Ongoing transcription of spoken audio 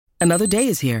Another day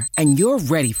is here, and you're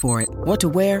ready for it. What to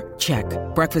wear? Check.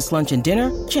 Breakfast, lunch, and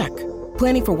dinner? Check.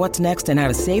 Planning for what's next and how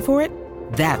to save for it?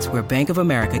 That's where Bank of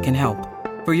America can help.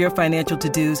 For your financial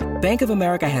to-dos, Bank of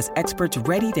America has experts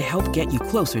ready to help get you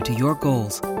closer to your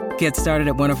goals. Get started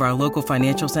at one of our local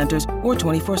financial centers or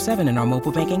 24/7 in our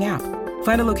mobile banking app.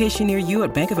 Find a location near you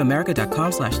at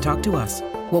bankofamerica.com/talktous.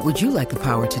 What would you like the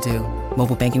power to do?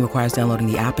 Mobile banking requires downloading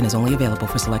the app and is only available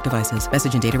for select devices.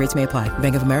 Message and data rates may apply.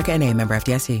 Bank of America N.A., member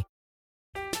FDIC.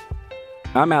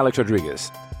 I'm Alex Rodriguez.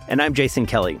 And I'm Jason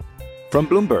Kelly. From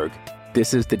Bloomberg,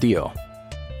 this is The Deal.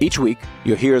 Each week,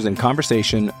 you'll hear us in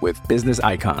conversation with business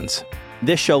icons.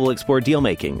 This show will explore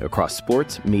deal-making across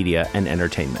sports, media, and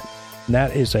entertainment.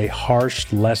 That is a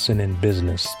harsh lesson in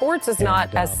business. Sports is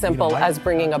not as simple as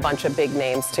bringing a bunch of big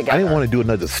names together. I didn't want to do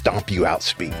another stomp you out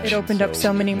speech. It opened up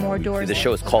so many more doors. The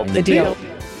show is called The Deal.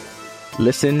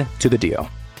 Listen to The Deal.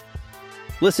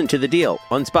 Listen to The Deal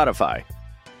on Spotify.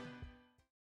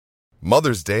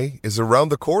 Mother's Day is around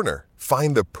the corner.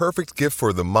 Find the perfect gift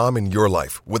for the mom in your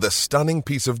life with a stunning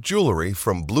piece of jewelry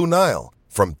from Blue Nile.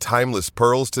 From timeless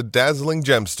pearls to dazzling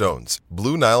gemstones,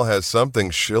 Blue Nile has something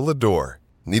she'll adore.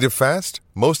 Need it fast?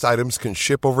 Most items can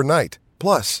ship overnight.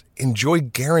 Plus,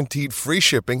 enjoy guaranteed free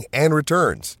shipping and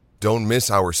returns. Don't miss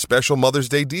our special Mother's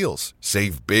Day deals.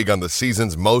 Save big on the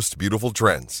season's most beautiful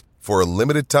trends. For a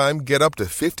limited time, get up to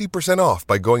 50% off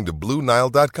by going to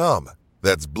BlueNile.com.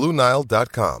 That's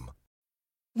BlueNile.com.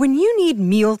 When you need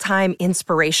mealtime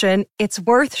inspiration, it's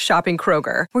worth shopping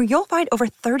Kroger, where you'll find over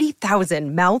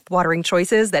 30,000 mouth-watering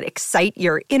choices that excite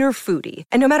your inner foodie.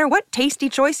 And no matter what tasty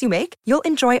choice you make, you'll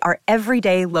enjoy our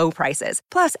everyday low prices,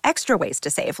 plus extra ways to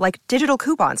save, like digital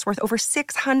coupons worth over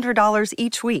 $600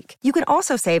 each week. You can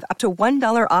also save up to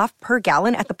 $1 off per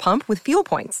gallon at the pump with fuel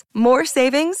points. More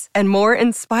savings and more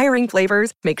inspiring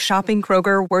flavors make shopping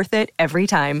Kroger worth it every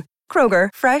time. Kroger,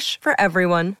 fresh for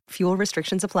everyone. Fuel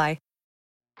restrictions apply.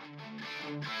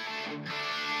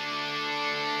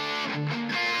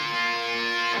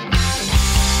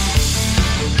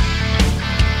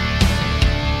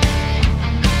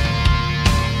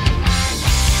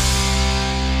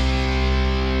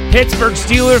 Pittsburgh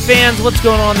Steelers fans, what's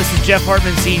going on? This is Jeff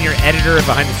Hartman, senior editor of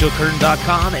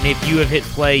BehindTheSteelCurtain.com, and if you have hit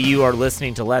play, you are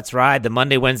listening to Let's Ride, the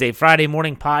Monday, Wednesday, Friday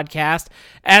morning podcast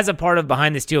as a part of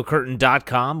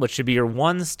BehindTheSteelCurtain.com, which should be your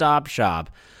one-stop shop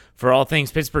for all things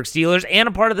Pittsburgh Steelers, and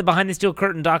a part of the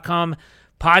BehindTheSteelCurtain.com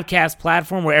podcast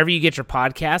platform, wherever you get your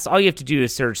podcasts. All you have to do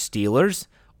is search Steelers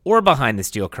or Behind the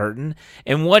Steel Curtain,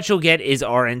 and what you'll get is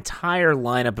our entire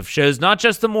lineup of shows, not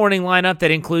just the morning lineup that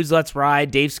includes Let's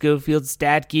Ride, Dave Schofield's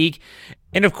Stat Geek,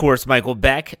 and of course Michael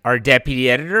Beck, our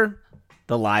deputy editor,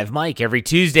 the live mic. Every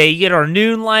Tuesday you get our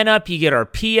noon lineup, you get our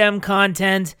PM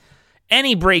content,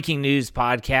 any breaking news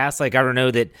podcast. Like I don't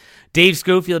know that Dave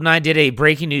Schofield and I did a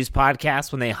breaking news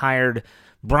podcast when they hired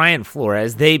Brian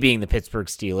Flores, they being the Pittsburgh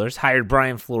Steelers, hired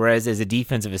Brian Flores as a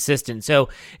defensive assistant. So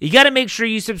you got to make sure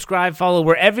you subscribe, follow.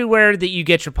 We're everywhere that you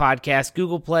get your podcast: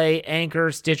 Google Play,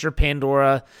 Anchor, Stitcher,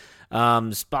 Pandora,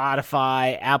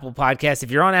 Spotify, Apple Podcasts.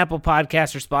 If you're on Apple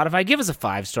Podcasts or Spotify, give us a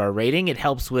 5-star rating. It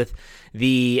helps with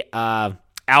the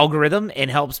algorithm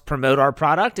and helps promote our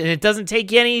product. And it doesn't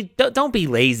take you any. Don't be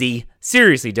lazy.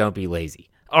 Seriously, don't be lazy.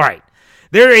 All right.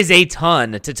 There is a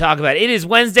ton to talk about. It is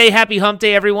Wednesday. Happy hump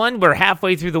day, everyone. We're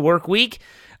halfway through the work week.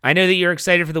 I know that you're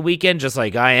excited for the weekend, just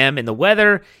like I am. And the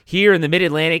weather here in the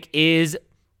Mid-Atlantic is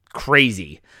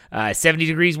crazy. 70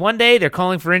 degrees one day. They're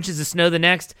calling for inches of snow the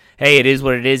next. Hey, it is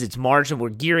what it is. It's March, and we're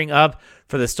gearing up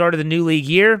for the start of the new league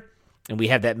year. And we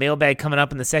have that mailbag coming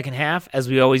up in the second half, as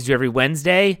we always do every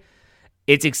Wednesday.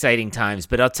 It's exciting times.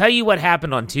 But I'll tell you what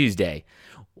happened on Tuesday.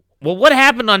 Well, what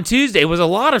happened on Tuesday was a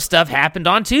lot of stuff happened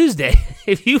on Tuesday.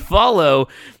 If you follow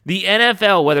the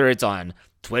NFL, whether it's on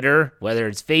Twitter, whether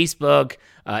it's Facebook,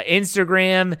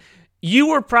 Instagram, you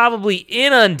were probably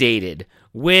inundated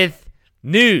with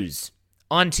news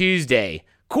on Tuesday.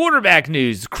 Quarterback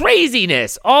news,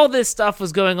 craziness, all this stuff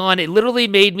was going on. It literally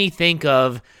made me think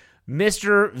of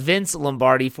Mr. Vince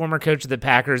Lombardi, former coach of the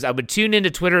Packers. I would tune into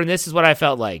Twitter, and this is what I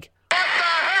felt like.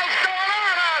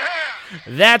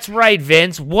 That's right,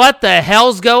 Vince. What the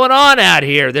hell's going on out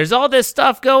here? There's all this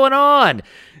stuff going on.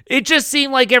 It just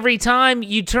seemed like every time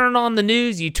you turn on the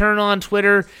news, you turn on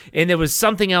Twitter, and there was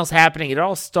something else happening. It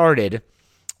all started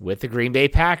with the Green Bay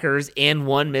Packers and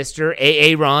one Mr.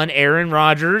 Aaron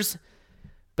Rodgers.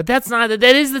 But that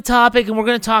is the topic, and we're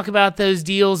going to talk about those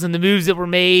deals and the moves that were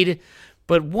made.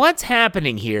 But what's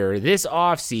happening here this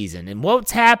offseason and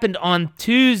what's happened on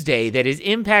Tuesday that is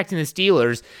impacting the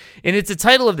Steelers, and it's the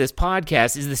title of this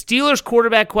podcast, is the Steelers'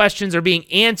 quarterback questions are being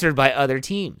answered by other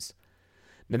teams.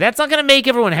 Now, that's not going to make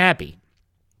everyone happy.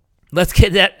 Let's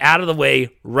get that out of the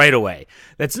way right away.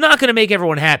 That's not going to make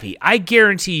everyone happy. I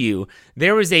guarantee you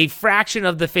there was a fraction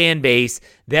of the fan base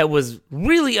that was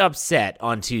really upset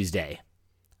on Tuesday.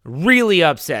 Really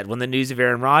upset when the news of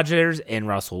Aaron Rodgers and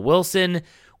Russell Wilson,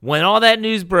 when all that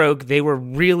news broke, they were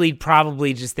really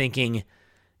probably just thinking,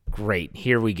 great,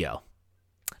 here we go.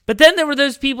 But then there were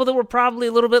those people that were probably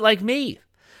a little bit like me.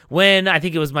 When I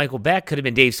think it was Michael Beck, could have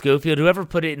been Dave Schofield, whoever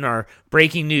put it in our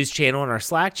breaking news channel and our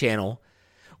Slack channel,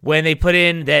 when they put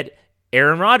in that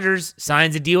Aaron Rodgers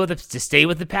signs a deal to stay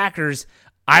with the Packers,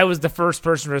 I was the first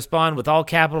person to respond with all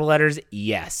capital letters,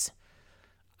 yes.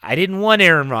 I didn't want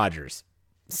Aaron Rodgers.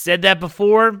 Said that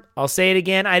before, I'll say it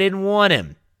again, I didn't want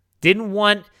him. Didn't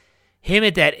want him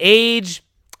at that age.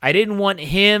 I didn't want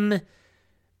him,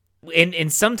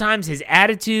 and sometimes his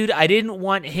attitude, I didn't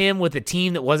want him with a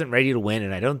team that wasn't ready to win,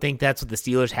 and I don't think that's what the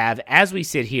Steelers have as we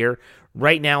sit here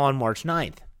right now on March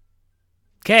 9th.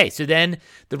 Okay, so then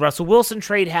the Russell Wilson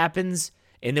trade happens,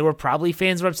 and there were probably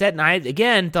fans who were upset, and I,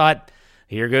 again, thought,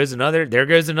 there goes another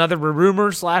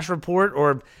rumor / report,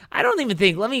 or I don't even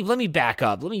think, let me back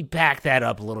up. Let me back that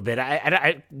up a little bit.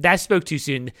 I that spoke too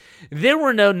soon. There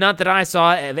were not that I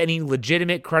saw of any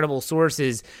legitimate, credible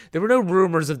sources, there were no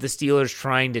rumors of the Steelers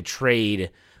trying to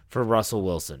trade for Russell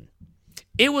Wilson.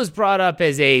 It was brought up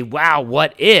as a, wow,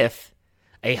 what if,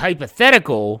 a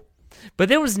hypothetical, but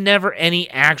there was never any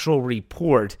actual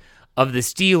report of the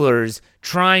Steelers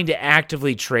trying to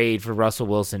actively trade for Russell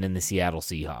Wilson and the Seattle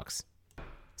Seahawks.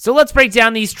 So let's break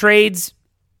down these trades,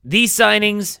 these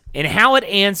signings, and how it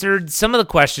answered some of the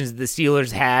questions that the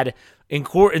Steelers had in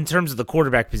terms of the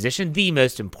quarterback position, the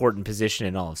most important position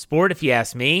in all of sport, if you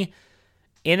ask me.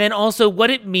 And then also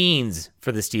what it means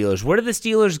for the Steelers. Where do the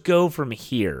Steelers go from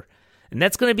here? And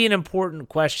that's going to be an important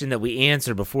question that we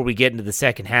answer before we get into the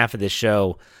second half of this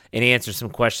show and answer some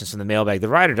questions from the mailbag. The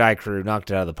Ride or Die crew knocked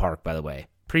it out of the park, by the way.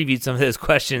 Previewed some of those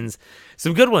questions.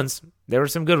 Some good ones. There were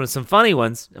some good ones, some funny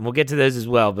ones, and we'll get to those as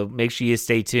well, but make sure you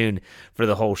stay tuned for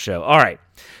the whole show. All right.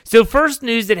 So first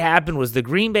news that happened was the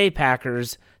Green Bay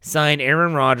Packers signed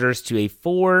Aaron Rodgers to a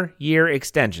 4-year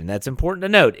extension. That's important to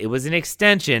note. It was an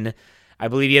extension. I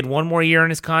believe he had one more year in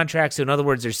his contract, so in other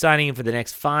words, they're signing him for the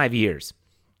next 5 years.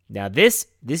 Now, this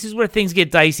is where things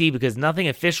get dicey because nothing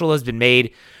official has been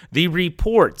made. The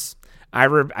reports, I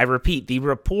repeat, the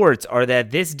reports are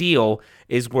that this deal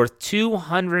is worth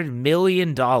 $200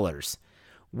 million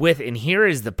with, and here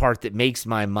is the part that makes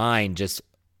my mind just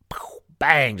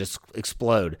bang, just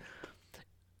explode.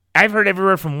 I've heard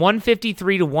everywhere from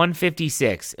 153 to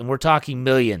 156, and we're talking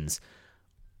millions,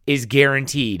 is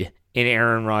guaranteed in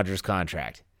Aaron Rodgers'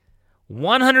 contract.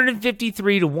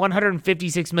 153 to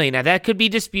 156 million. Now, that could be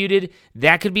disputed.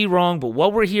 That could be wrong. But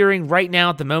what we're hearing right now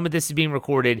at the moment this is being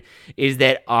recorded is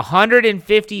that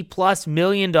 $150+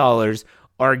 million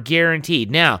are guaranteed.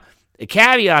 Now, a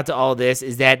caveat to all this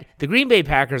is that the Green Bay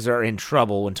Packers are in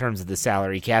trouble in terms of the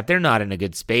salary cap. They're not in a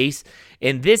good space.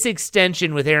 And this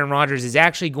extension with Aaron Rodgers is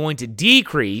actually going to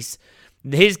decrease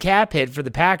his cap hit for the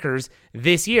Packers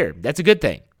this year. That's a good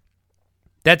thing.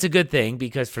 That's a good thing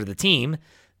because for the team,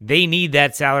 they need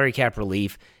that salary cap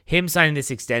relief. Him signing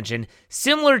this extension,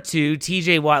 similar to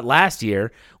TJ Watt last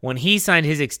year when he signed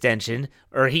his extension,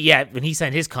 when he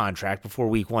signed his contract before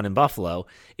week 1 in Buffalo,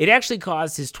 it actually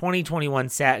caused his 2021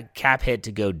 cap hit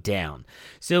to go down.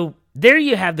 So there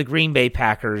you have the Green Bay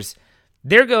Packers.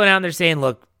 They're going out and they're saying,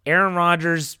 look, Aaron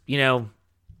Rodgers,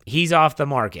 he's off the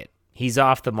market. He's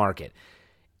off the market.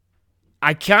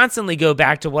 I constantly go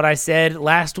back to what I said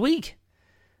last week.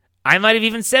 I might have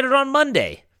even said it on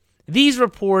Monday. These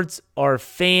reports are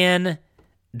fan-driven,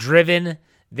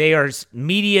 they are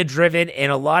media-driven,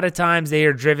 and a lot of times they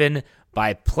are driven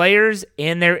by players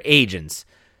and their agents.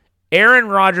 Aaron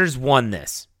Rodgers won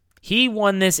this. He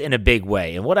won this in a big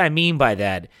way, and what I mean by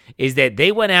that is that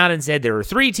they went out and said there were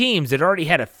 3 teams that already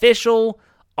had official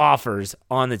offers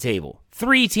on the table.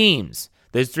 3 teams.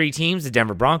 Those 3 teams, the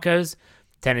Denver Broncos,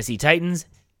 Tennessee Titans,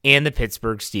 and the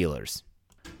Pittsburgh Steelers.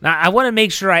 Now, I want to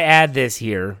make sure I add this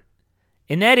here,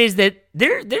 and that is that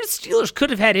their Steelers could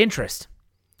have had interest.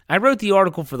 I wrote the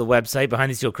article for the website,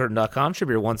 BehindTheSteelCurtain.com, should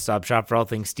be your one-stop shop for all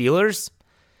things Steelers.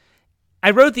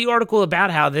 I wrote the article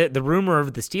about how the rumor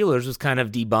of the Steelers was kind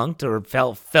of debunked, or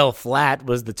fell flat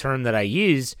was the term that I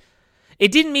used.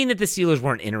 It didn't mean that the Steelers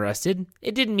weren't interested.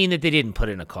 It didn't mean that they didn't put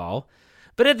in a call.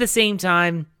 But at the same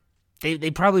time,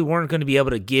 they probably weren't going to be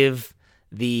able to give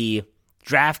the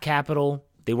draft capital.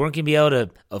 They weren't going to be able to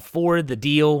afford the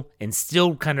deal and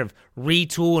still kind of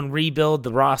retool and rebuild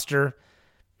the roster.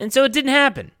 And so it didn't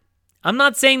happen. I'm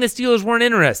not saying the Steelers weren't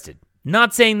interested.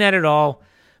 Not saying that at all.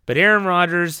 But Aaron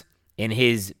Rodgers and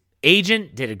his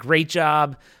agent did a great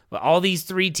job all these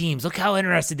 3 teams, look how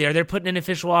interested they are. They're putting in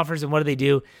official offers, and what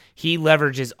do? He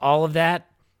leverages all of that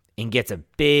and gets a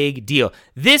big deal.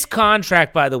 This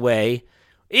contract, by the way,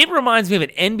 it reminds me of an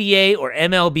NBA or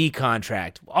MLB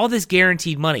contract. All this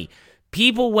guaranteed money.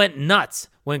 People went nuts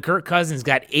when Kirk Cousins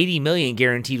got $80 million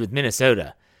guaranteed with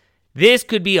Minnesota. This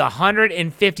could be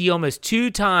 150, almost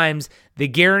 2 times the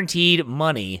guaranteed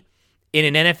money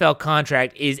in an NFL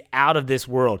contract is out of this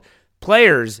world.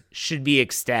 Players should be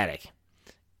ecstatic.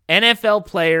 NFL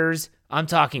players, I'm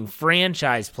talking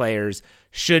franchise players,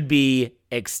 should be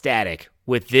ecstatic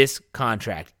with this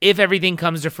contract. If everything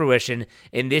comes to fruition,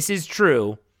 and this is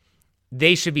true,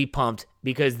 they should be pumped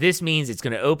because this means it's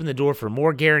going to open the door for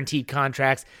more guaranteed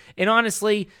contracts. And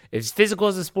honestly, as physical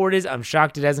as the sport is, I'm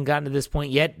shocked it hasn't gotten to this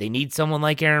point yet. They need someone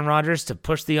like Aaron Rodgers to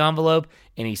push the envelope,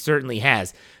 and he certainly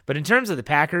has. But in terms of the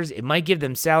Packers, it might give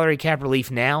them salary cap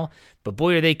relief now, but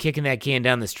boy, are they kicking that can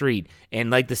down the street.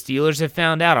 And like the Steelers have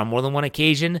found out on more than one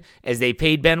occasion, as they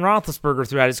paid Ben Roethlisberger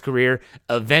throughout his career,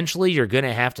 eventually you're going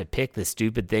to have to pick the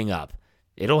stupid thing up.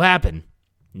 It'll happen.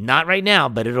 Not right now,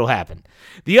 but it'll happen.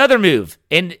 The other move,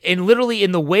 and literally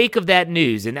in the wake of that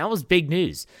news, and that was big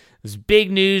news. It was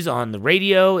big news on the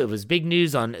radio. It was big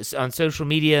news on social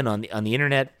media and on the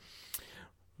internet.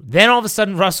 Then all of a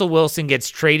sudden, Russell Wilson gets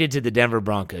traded to the Denver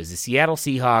Broncos, the Seattle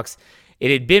Seahawks.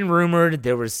 It had been rumored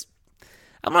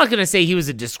I'm not going to say he was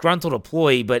a disgruntled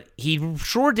employee, but he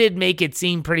sure did make it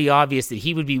seem pretty obvious that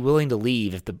he would be willing to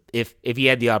leave if he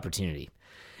had the opportunity.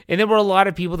 And there were a lot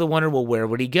of people that wondered, well, where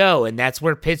would he go? And that's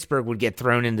where Pittsburgh would get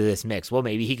thrown into this mix. Well,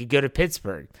 maybe he could go to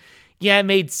Pittsburgh. Yeah, it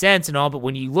made sense and all, but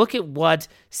when you look at what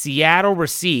Seattle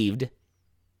received,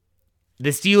 the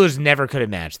Steelers never could have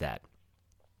matched that.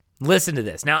 Listen to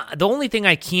this. Now, the only thing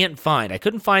I couldn't find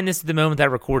this at the moment I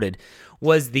recorded,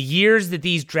 was the years that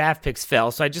these draft picks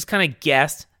fell. So I just kind of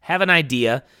guessed, have an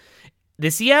idea.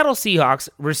 The Seattle Seahawks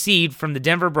received from the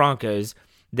Denver Broncos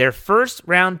their first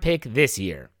round pick this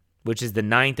year, which is the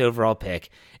 9th overall pick,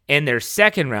 and their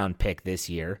second round pick this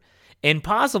year, and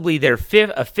possibly their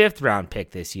fifth round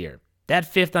pick this year. That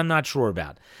fifth I'm not sure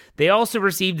about. They also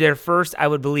received their first, I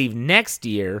would believe, next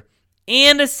year,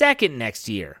 and a second next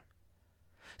year.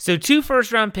 So 2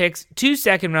 first-round picks, 2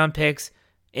 second-round picks,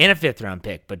 and a 5th-round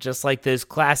pick. But just like those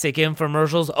classic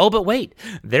infomercials, oh, but wait,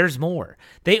 there's more.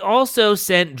 They also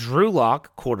sent Drew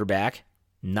Lock, quarterback,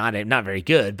 not very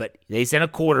good, but they sent a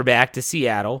quarterback to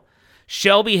Seattle.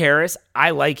 Shelby Harris, I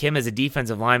like him as a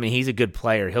defensive lineman. He's a good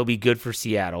player. He'll be good for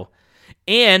Seattle.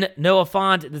 And Noah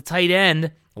Fant, the tight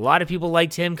end, a lot of people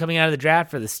liked him coming out of the draft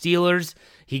for the Steelers.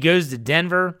 He goes to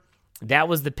Denver. That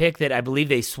was the pick that I believe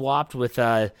they swapped with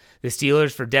the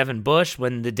Steelers for Devin Bush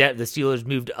when the Steelers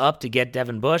moved up to get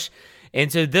Devin Bush.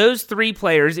 And so those 3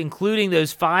 players, including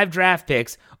those 5 draft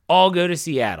picks, all go to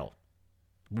Seattle.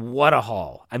 What a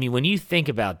haul. I mean, when you think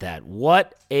about that,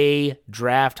 what a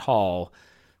draft haul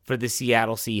for the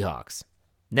Seattle Seahawks.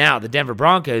 Now, the Denver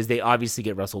Broncos, they obviously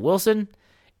get Russell Wilson,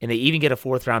 and they even get a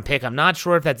 4th-round pick. I'm not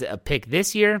sure if that's a pick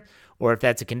this year or if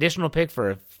that's a conditional pick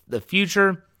for the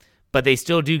future, but they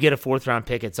still do get a 4th-round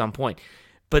pick at some point.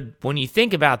 But when you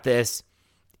think about this,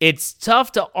 it's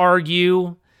tough to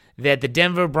argue that the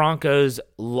Denver Broncos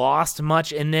lost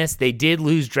much in this. They did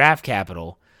lose draft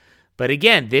capital. But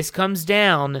again, this comes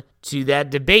down to that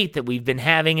debate that we've been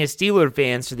having as Steeler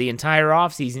fans for the entire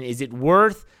offseason. Is it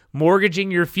worth mortgaging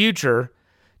your future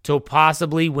to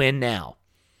possibly win now?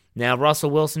 Now, Russell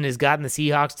Wilson has gotten the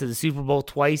Seahawks to the Super Bowl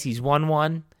twice. He's won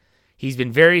one. He's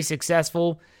been very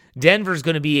successful. Denver's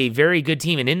going to be a very good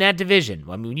team. And in that division,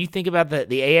 I mean, when you think about the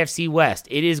AFC West,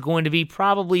 it is going to be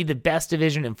probably the best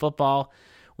division in football.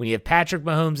 When you have Patrick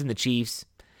Mahomes and the Chiefs,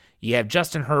 you have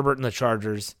Justin Herbert and the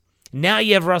Chargers. Now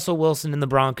you have Russell Wilson and the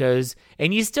Broncos,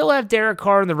 and you still have Derek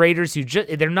Carr and the Raiders,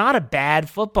 they're not a bad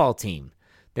football team.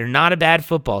 They're not a bad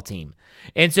football team.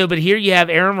 And so, but here you have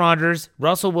Aaron Rodgers,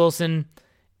 Russell Wilson.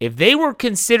 If they were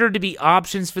considered to be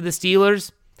options for the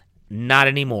Steelers, not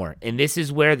anymore. And this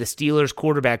is where the Steelers'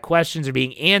 quarterback questions are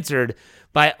being answered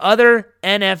by other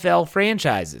NFL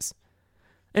franchises.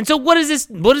 And so what does this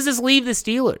leave the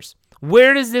Steelers?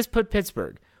 Where does this put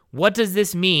Pittsburgh? What does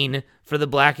this mean for the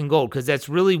black and gold? Because that's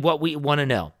really what we want to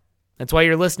know. That's why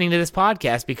you're listening to this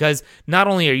podcast, because not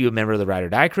only are you a member of the Ride or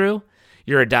Die crew,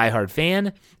 you're a diehard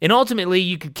fan, and ultimately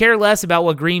you could care less about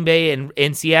what Green Bay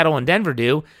and Seattle and Denver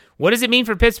do. What does it mean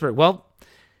for Pittsburgh? Well,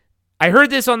 I heard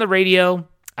this on the radio.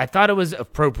 I thought it was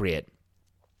appropriate.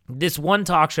 This one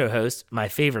talk show host, my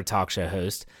favorite talk show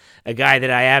host, a guy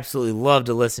that I absolutely love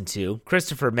to listen to,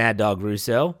 Christopher Mad Dog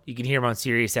Russo. You can hear him on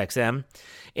Sirius XM.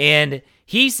 And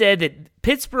he said that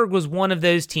Pittsburgh was one of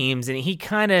those teams, and he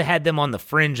kind of had them on the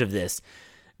fringe of this.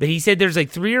 But he said there's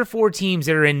like 3 or 4 teams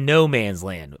that are in no man's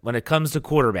land when it comes to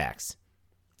quarterbacks.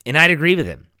 And I'd agree with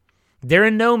him. They're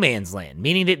in no man's land,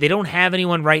 meaning that they don't have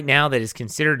anyone right now that is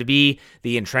considered to be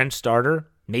the entrenched starter.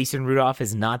 Mason Rudolph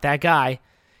is not that guy.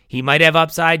 He might have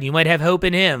upside. You might have hope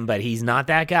in him, but he's not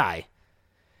that guy.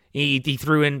 He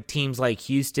threw in teams like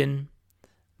Houston,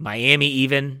 Miami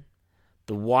even,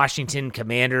 the Washington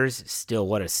Commanders. Still,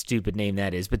 what a stupid name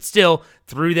that is. But still,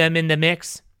 threw them in the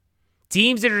mix.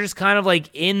 Teams that are just kind of like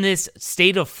in this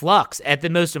state of flux at the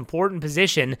most important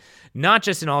position, not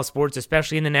just in all sports,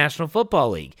 especially in the National Football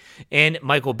League. And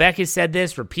Michael Beck has said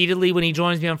this repeatedly when he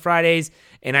joins me on Fridays,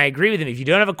 and I agree with him. If you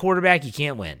don't have a quarterback, you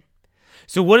can't win.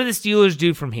 So what do the Steelers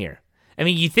do from here? I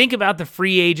mean, you think about the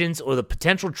free agents or the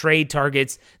potential trade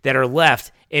targets that are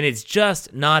left, and it's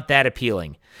just not that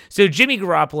appealing. So Jimmy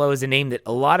Garoppolo is a name that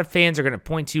a lot of fans are going to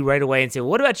point to right away and say,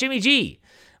 well, what about Jimmy G?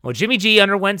 Well, Jimmy G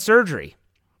underwent surgery.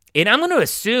 And I'm going to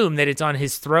assume that it's on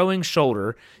his throwing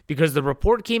shoulder because the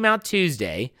report came out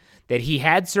Tuesday that he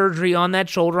had surgery on that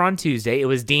shoulder on Tuesday. It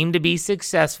was deemed to be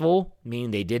successful,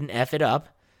 meaning they didn't F it up,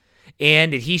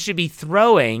 and that he should be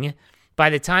throwing by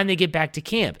the time they get back to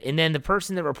camp. And then the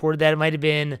person that reported that, it might have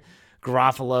been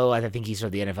Garofalo, I think he's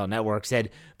from the NFL Network, said,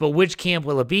 but which camp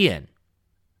will it be in?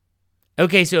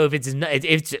 Okay, so if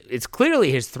it's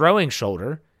clearly his throwing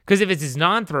shoulder, because if it's his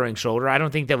non-throwing shoulder, I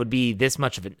don't think that would be this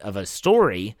much of a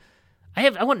story.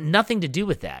 I want nothing to do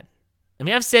with that. I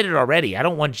mean, I've said it already. I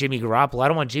don't want Jimmy Garoppolo. I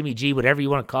don't want Jimmy G, whatever you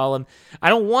want to call him. I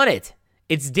don't want it.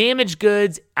 It's damaged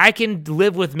goods. I can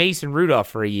live with Mason Rudolph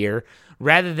for a year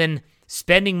rather than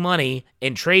spending money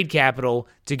and trade capital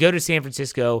to go to San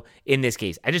Francisco in this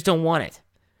case. I just don't want it.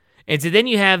 And so then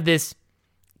you have this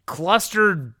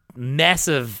clustered mess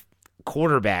of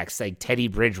quarterbacks like Teddy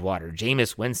Bridgewater,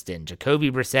 Jameis Winston,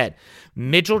 Jacoby Brissett,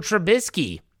 Mitchell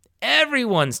Trubisky.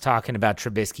 Everyone's talking about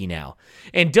Trubisky now.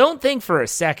 And don't think for a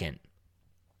second,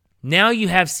 now you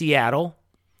have Seattle.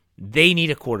 They need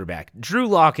a quarterback. Drew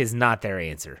Lock is not their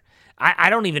answer.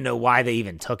 I don't even know why they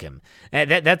even took him.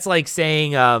 That's like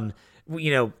saying,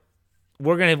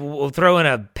 we'll throw in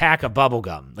a pack of bubble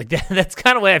gum. Like that's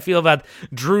kind of the way I feel about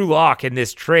Drew Lock in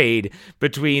this trade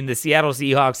between the Seattle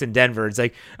Seahawks and Denver. It's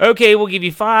like, okay, we'll give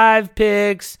you 5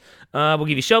 picks. We'll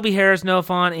give you Shelby Harris, Noah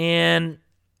Fant, and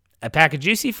a pack of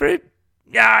juicy fruit.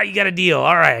 Yeah, you got a deal.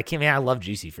 All right. I love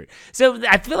juicy fruit. So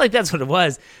I feel like that's what it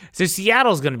was. So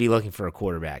Seattle's going to be looking for a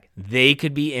quarterback. They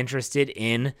could be interested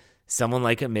in someone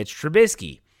like a Mitch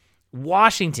Trubisky.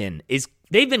 Washington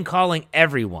they've been calling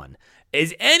everyone.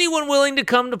 Is anyone willing to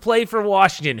come to play for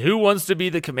Washington? Who wants to be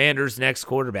the Commanders' next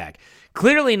quarterback?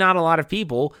 Clearly not a lot of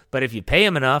people, but if you pay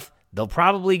them enough, they'll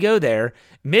probably go there.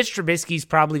 Mitch Trubisky's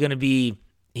probably going to be,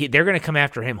 they're going to come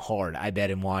after him hard, I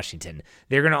bet, in Washington.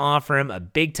 They're going to offer him a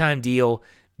big-time deal.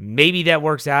 Maybe that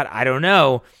works out. I don't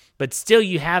know. But still,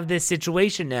 you have this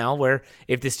situation now where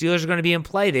if the Steelers are going to be in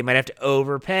play, they might have to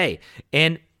overpay.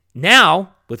 And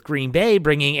now, with Green Bay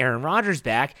bringing Aaron Rodgers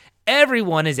back,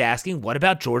 everyone is asking, what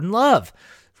about Jordan Love?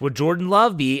 Would Jordan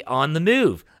Love be on the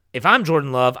move? If I'm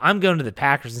Jordan Love, I'm going to the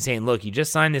Packers and saying, look, you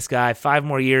just signed this guy, 5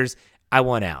 more years. I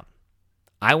want out.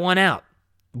 I want out.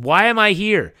 Why am I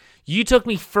here? You took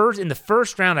me first in the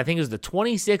first round. I think it was the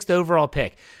 26th overall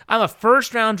pick. I'm a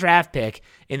first-round draft pick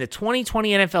in the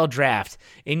 2020 NFL draft.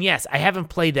 And yes, I haven't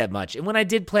played that much. And when I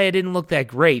did play, I didn't look that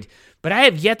great. But I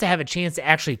have yet to have a chance to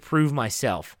actually prove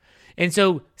myself. And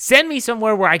so send me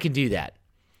somewhere where I can do that.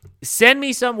 Send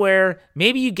me somewhere.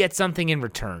 Maybe you get something in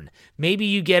return. Maybe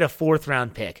you get a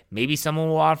 4th-round pick. Maybe someone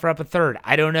will offer up a 3rd.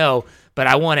 I don't know, but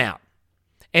I want out.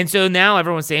 And so now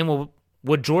everyone's saying, well,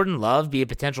 would Jordan Love be a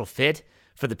potential fit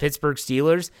for the Pittsburgh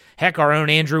Steelers? Heck, our own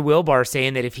Andrew Wilbar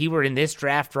saying that if he were in this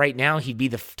draft right now, he'd be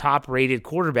the top-rated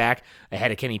quarterback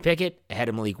ahead of Kenny Pickett, ahead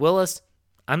of Malik Willis.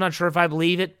 I'm not sure if I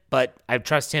believe it, but I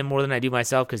trust him more than I do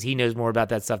myself because he knows more about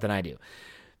that stuff than I do.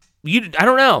 I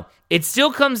don't know. It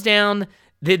still comes down.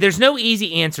 There's no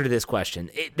easy answer to this question.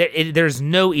 There's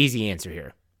no easy answer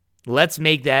here. Let's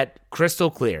make that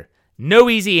crystal clear. No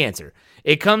easy answer.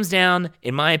 It comes down,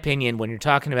 in my opinion, when you're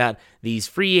talking about these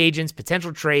free agents,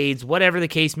 potential trades, whatever the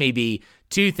case may be,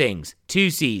 2 things, 2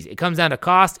 C's. It comes down to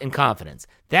cost and confidence.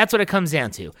 That's what it comes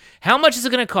down to. How much is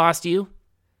it going to cost you?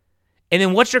 And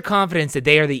then what's your confidence that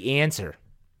they are the answer?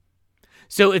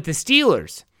 So if the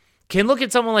Steelers can look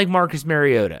at someone like Marcus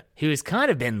Mariota, who has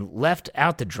kind of been left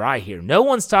out to dry here. No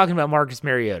one's talking about Marcus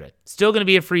Mariota. Still going to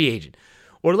be a free agent.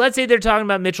 Or let's say they're talking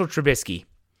about Mitchell Trubisky,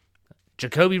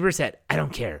 Jacoby Brissett. I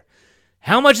don't care.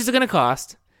 How much is it going to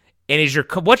cost? And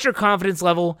what's your confidence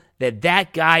level that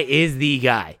that guy is the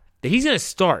guy, that he's going to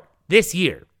start this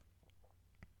year?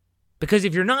 Because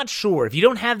if you're not sure, if you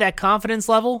don't have that confidence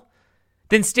level,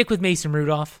 then stick with Mason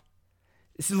Rudolph.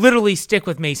 literally stick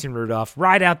with Mason Rudolph,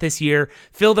 ride out this year,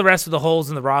 fill the rest of the holes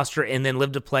in the roster, and then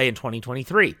live to play in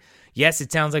 2023. Yes,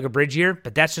 it sounds like a bridge year,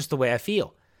 but that's just the way I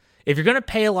feel. If you're going to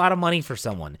pay a lot of money for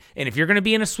someone, and if you're going to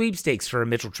be in a sweepstakes for a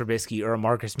Mitchell Trubisky or a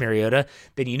Marcus Mariota,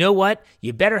 then you know what?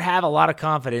 You better have a lot of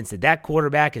confidence that that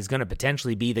quarterback is going to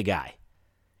potentially be the guy.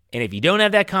 And if you don't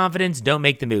have that confidence, don't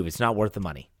make the move. It's not worth the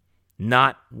money.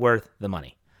 Not worth the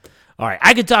money. All right,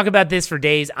 I could talk about this for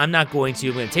days. I'm not going to.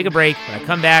 I'm going to take a break. When I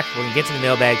come back, we're going to get to the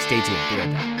mailbag. Stay tuned. Be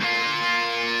right back.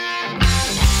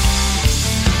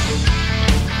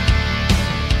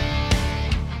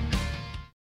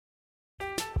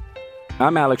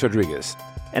 I'm Alex Rodriguez.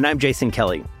 And I'm Jason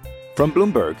Kelly. From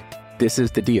Bloomberg, this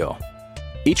is The Deal.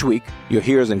 Each week, you'll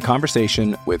hear us in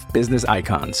conversation with business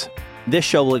icons. This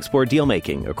show will explore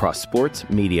deal-making across sports,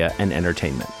 media, and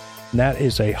entertainment. That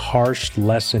is a harsh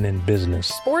lesson in business.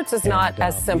 Sports is not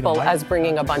as simple as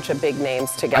bringing a bunch of big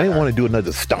names together. I didn't want to do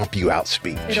another stomp you out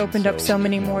speech. It opened up so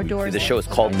many more doors. The show is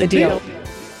called The Deal.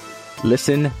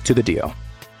 Listen to The Deal.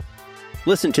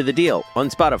 Listen to The Deal on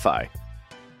Spotify.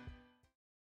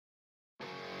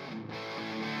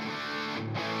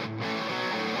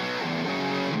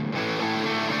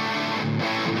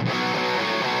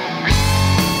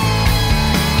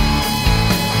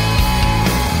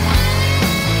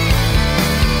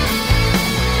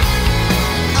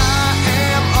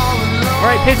 All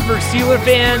right, Pittsburgh Steelers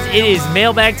fans, it is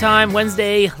mailbag time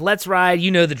Wednesday. Let's ride. You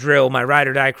know the drill. My ride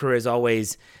or die crew, as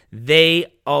always,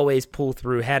 they always pull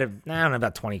through. I don't know,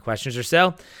 about 20 questions or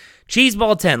so.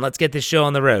 Cheeseball 10, let's get this show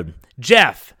on the road.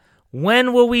 Jeff,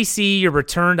 when will we see your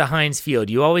return to Heinz Field?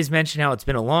 You always mention how it's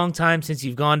been a long time since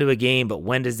you've gone to a game, but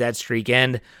when does that streak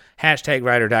end? Hashtag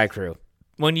ride or die crew.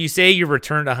 When you say your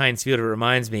return to Heinz Field, it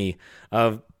reminds me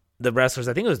of the wrestlers.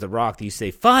 I think it was The Rock that used to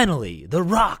say, finally, The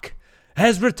Rock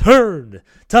has returned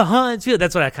to Heinz Field.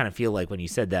 That's what I kind of feel like when you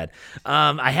said that.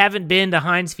 I haven't been to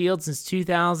Heinz Field since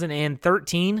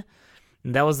 2013.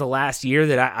 And that was the last year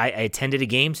that I attended a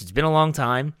game, so it's been a long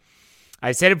time.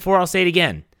 I've said it before, I'll say it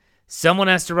again. Someone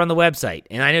has to run the website.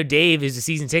 And I know Dave is a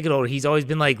season ticket holder. He's always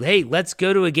been like, hey, let's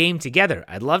go to a game together.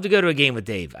 I'd love to go to a game with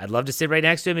Dave. I'd love to sit right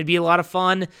next to him. It'd be a lot of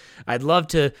fun. I'd love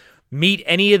to meet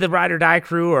any of the Ride or Die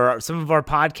crew or some of our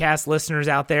podcast listeners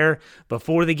out there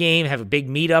before the game, have a big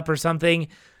meetup or something.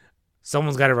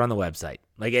 Someone's got to run the website.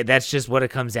 Like, that's just what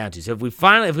it comes down to. So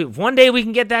if one day we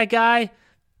can get that guy,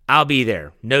 I'll be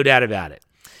there. No doubt about it.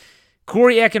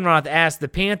 Corey Eckenroth asked, the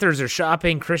Panthers are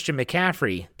shopping Christian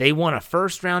McCaffrey. They want a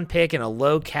first-round pick and a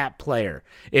low-cap player.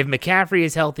 If McCaffrey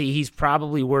is healthy, he's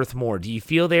probably worth more. Do you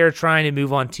feel they are trying to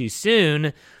move on too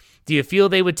soon? Do you feel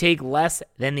they would take less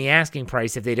than the asking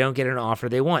price if they don't get an offer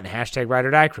they want? Hashtag Ride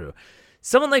or Die crew.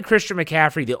 Someone like Christian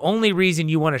McCaffrey, the only reason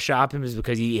you want to shop him is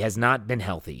because he has not been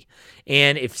healthy.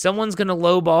 And if someone's going to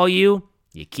lowball you,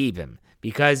 you keep him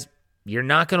because you're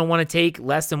not going to want to take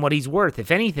less than what he's worth. If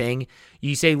anything,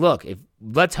 you say, look,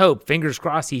 let's hope, fingers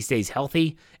crossed, he stays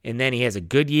healthy and then he has a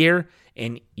good year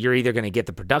and you're either going to get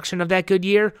the production of that good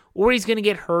year or he's going to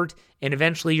get hurt and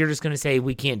eventually you're just going to say,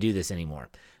 we can't do this anymore.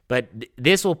 But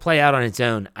this will play out on its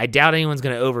own. I doubt anyone's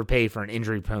going to overpay for an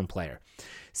injury-prone player.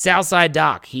 Southside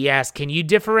Doc, he asked, can you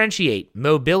differentiate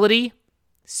mobility,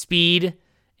 speed,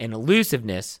 and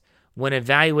elusiveness when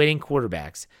evaluating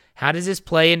quarterbacks? How does this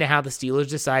play into how the Steelers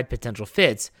decide potential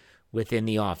fits within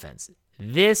the offense?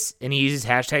 This, and he uses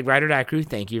hashtag Ride or Die crew.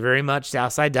 Thank you very much,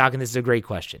 Southside Doc, and this is a great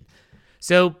question.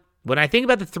 So when I think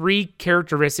about the three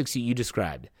characteristics that you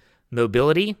described,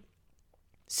 mobility,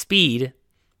 speed,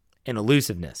 and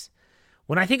elusiveness.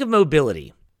 When I think of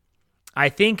mobility, I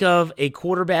think of a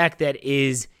quarterback that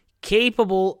is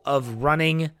capable of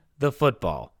running the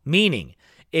football. Meaning,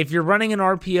 if you're running an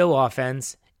RPO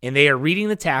offense and they are reading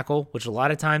the tackle, which a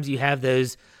lot of times you have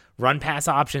those run-pass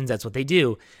options, that's what they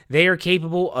do, they are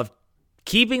capable of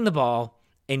keeping the ball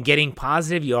and getting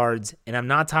positive yards. And I'm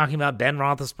not talking about Ben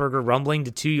Roethlisberger rumbling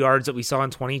to 2 yards that we saw in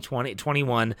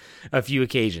 2021 a few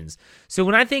occasions. So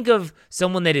when I think of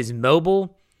someone that is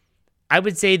mobile, I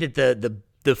would say that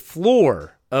the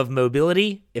floor of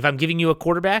mobility, if I'm giving you a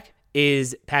quarterback,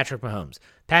 is Patrick Mahomes.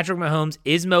 Patrick Mahomes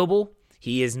is mobile.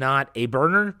 He is not a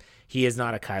burner. He is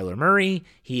not a Kyler Murray.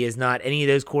 He is not any of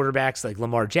those quarterbacks like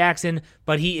Lamar Jackson,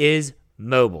 but he is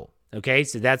mobile. Okay,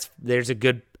 so there's a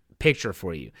good picture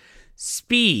for you.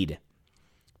 Speed.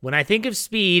 When I think of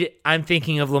speed, I'm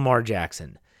thinking of Lamar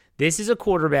Jackson. This is a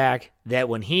quarterback that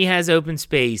when he has open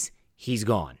space, he's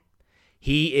gone.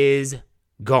 He is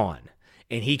gone.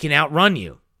 And he can outrun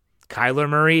you. Kyler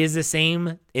Murray is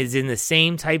in the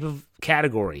same type of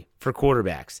category for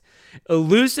quarterbacks.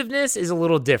 Elusiveness is a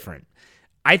little different.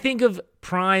 I think of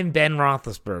prime Ben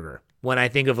Roethlisberger when I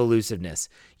think of elusiveness.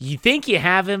 You think you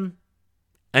have him,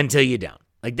 until you don't.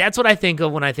 Like, that's what I think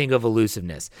of when I think of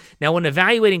elusiveness. Now, when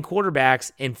evaluating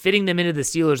quarterbacks and fitting them into the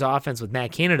Steelers' offense with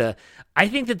Matt Canada, I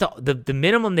think that the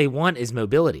minimum they want is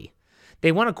mobility.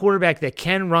 They want a quarterback that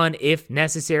can run if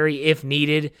necessary, if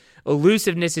needed.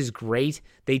 Elusiveness is great.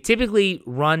 They typically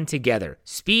run together.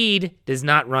 Speed does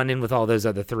not run in with all those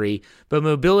other three, but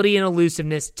mobility and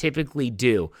elusiveness typically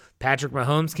do. Patrick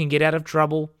Mahomes can get out of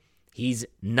trouble. He's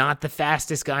not the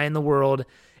fastest guy in the world.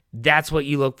 That's what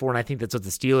you look for, and I think that's what the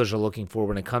Steelers are looking for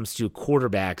when it comes to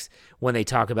quarterbacks when they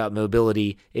talk about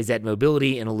mobility, is that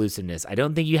mobility and elusiveness. I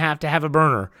don't think you have to have a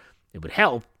burner. It would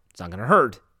help. It's not going to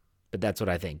hurt, but that's what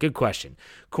I think. Good question.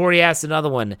 Corey asked another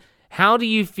one. How do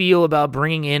you feel about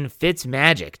bringing in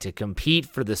Fitzmagic to compete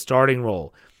for the starting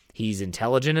role? He's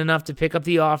intelligent enough to pick up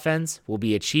the offense, will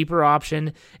be a cheaper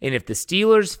option, and if the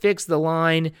Steelers fix the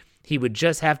line, he would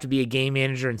just have to be a game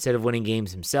manager instead of winning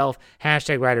games himself.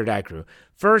 Hashtag Ride or Die Crew.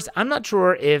 First, I'm not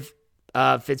sure if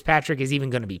Fitzpatrick is even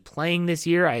going to be playing this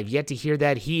year. I have yet to hear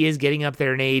that. He is getting up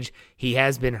there in age. He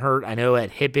has been hurt. I know a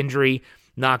hip injury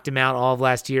knocked him out all of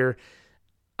last year.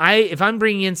 If I'm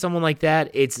bringing in someone like that,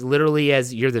 it's literally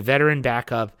as you're the veteran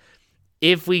backup.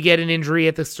 If we get an injury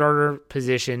at the starter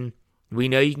position, we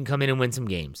know you can come in and win some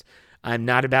games. I'm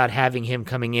not about having him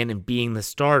coming in and being the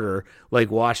starter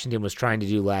like Washington was trying to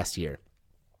do last year.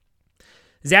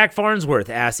 Zach Farnsworth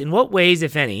asks, in what ways,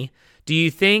 if any, do you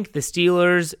think the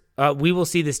Steelers, we will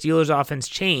see the Steelers offense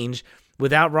change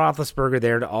without Roethlisberger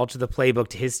there to alter the playbook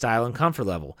to his style and comfort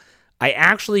level? I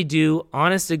actually do,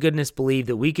 honest to goodness, believe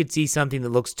that we could see something that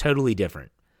looks totally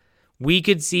different. We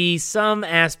could see some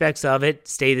aspects of it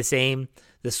stay the same,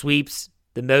 the sweeps,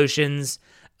 the motions,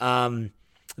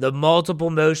 the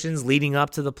multiple motions leading up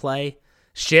to the play,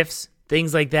 shifts,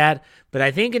 things like that. But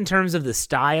I think in terms of the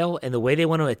style and the way they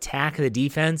want to attack the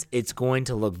defense, it's going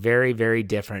to look very, very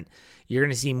different. You're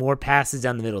going to see more passes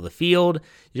down the middle of the field.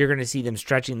 You're going to see them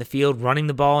stretching the field, running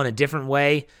the ball in a different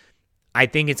way. I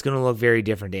think it's going to look very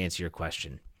different, to answer your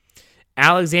question.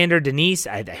 Alexander Denise,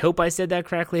 I hope I said that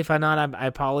correctly. If I'm not, I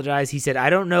apologize. He said, I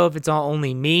don't know if it's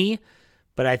only me,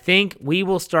 but I think we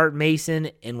will start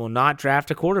Mason and will not draft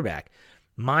a quarterback.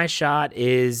 My shot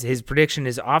is, his prediction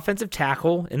is offensive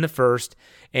tackle in the first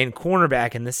and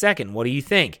cornerback in the second. What do you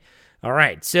think? All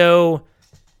right, so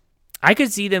I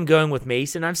could see them going with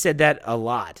Mason. I've said that a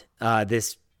lot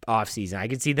this offseason. I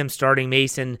could see them starting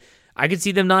Mason. I could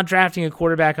see them not drafting a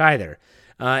quarterback either.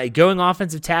 Going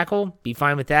offensive tackle, be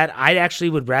fine with that. I actually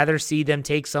would rather see them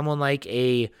take someone like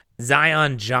a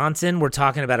Zion Johnson. We're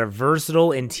talking about a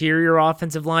versatile interior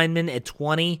offensive lineman at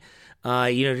 20.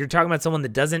 You're talking about someone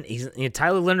that doesn't.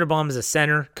 Tyler Linderbaum is a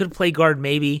center, could play guard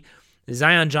maybe.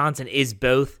 Zion Johnson is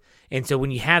both. And so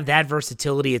when you have that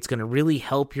versatility, it's going to really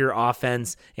help your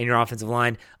offense and your offensive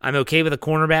line. I'm okay with a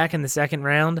cornerback in the second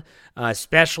round,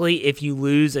 especially if you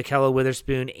lose Ahkello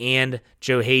Witherspoon and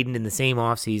Joe Hayden in the same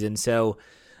offseason. So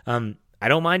I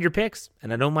don't mind your picks,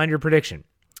 and I don't mind your prediction.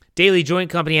 Daily Joint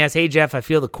Company asks, hey, Jeff, I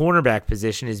feel the cornerback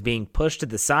position is being pushed to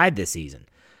the side this season,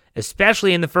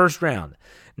 especially in the first round.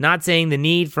 Not saying the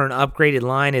need for an upgraded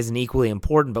line isn't equally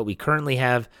important, but we currently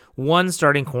have one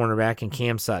starting cornerback in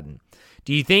Cam Sutton.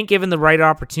 Do you think, given the right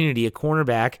opportunity, a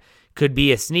cornerback could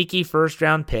be a sneaky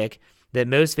first-round pick that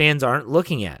most fans aren't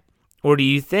looking at? Or do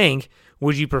you think,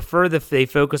 would you prefer that they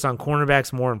focus on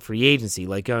cornerbacks more in free agency,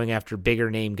 like going after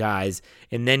bigger-name guys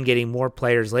and then getting more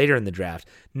players later in the draft?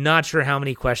 Not sure how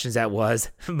many questions that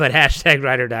was, but hashtag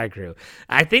Ride or Die Crew.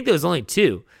 I think there was only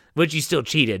 2, which you still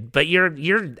cheated. But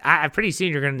pretty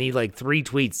soon you're going to need like 3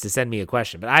 tweets to send me a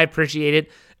question. But I appreciate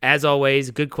it. As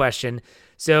always, good question.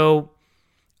 So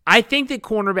I think that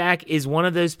cornerback is one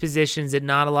of those positions that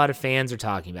not a lot of fans are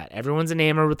talking about. Everyone's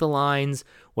enamored with the lines,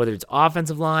 whether it's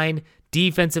offensive line,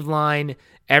 defensive line,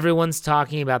 everyone's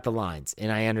talking about the lines.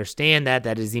 And I understand that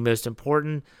that is the most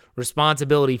important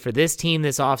responsibility for this team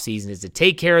this offseason is to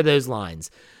take care of those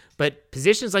lines. But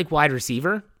positions like wide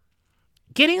receiver,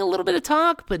 getting a little bit of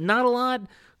talk, but not a lot.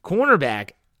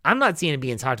 Cornerback, I'm not seeing it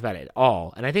being talked about at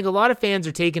all. And I think a lot of fans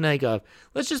are taking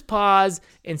let's just pause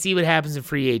and see what happens in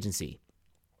free agency.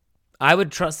 I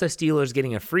would trust the Steelers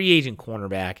getting a free agent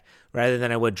cornerback rather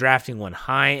than I would drafting one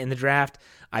high in the draft.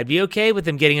 I'd be okay with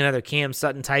them getting another Cam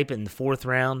Sutton type in the 4th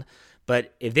round,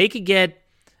 but if they could get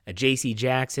a J.C.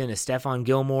 Jackson, a Stephon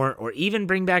Gilmore, or even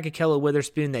bring back a Ahkello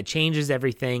Witherspoon, that changes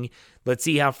everything. Let's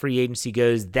see how free agency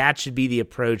goes. That should be the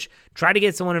approach. Try to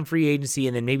get someone in free agency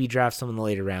and then maybe draft someone in the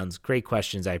later rounds. Great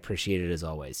questions. I appreciate it as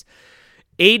always.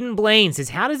 Aiden Blaine says,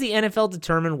 how does the NFL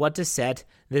determine what to set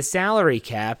the salary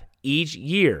cap each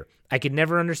year? I could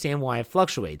never understand why it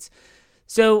fluctuates.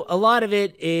 So a lot of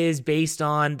it is based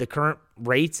on the current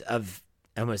rates of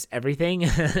almost everything.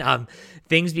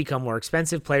 Things become more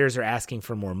expensive. Players are asking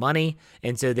for more money,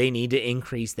 and so they need to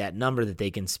increase that number that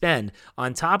they can spend.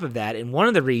 On top of that, and one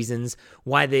of the reasons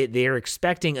why they're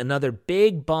expecting another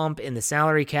big bump in the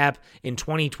salary cap in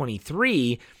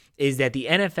 2023 is that the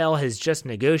NFL has just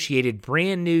negotiated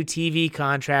brand new TV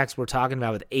contracts. We're talking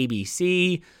about with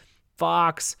ABC,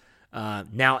 Fox,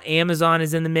 now Amazon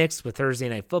is in the mix with Thursday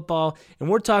Night Football, and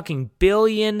we're talking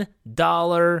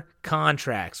billion-dollar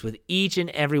contracts with each and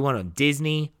every one of them.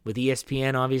 Disney with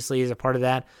ESPN obviously is a part of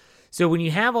that. So when you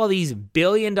have all these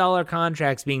billion-dollar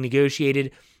contracts being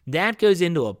negotiated, that goes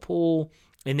into a pool,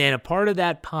 and then a part of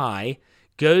that pie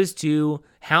goes to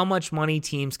how much money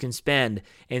teams can spend.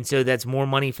 And so that's more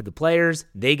money for the players.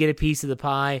 They get a piece of the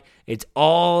pie. It's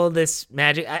all this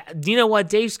magic. Do you know what?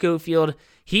 Dave Schofield,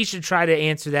 he should try to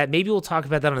answer that. Maybe we'll talk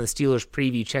about that on the Steelers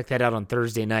preview. Check that out on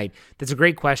Thursday night. That's a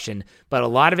great question. But a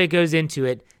lot of it goes into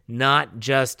it, not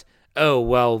just, oh,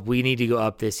 well, we need to go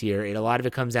up this year. A lot of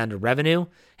it comes down to revenue,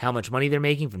 how much money they're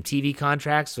making from TV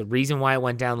contracts. The reason why it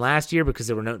went down last year, because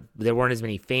there weren't as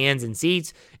many fans and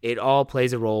seats. It all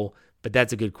plays a role. But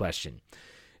that's a good question.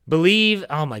 Believers.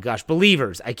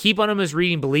 I keep on almost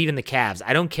reading Believe in the Cavs.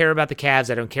 I don't care about the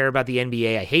Cavs. I don't care about the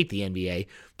NBA. I hate the NBA.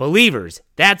 Believers.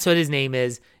 That's what his name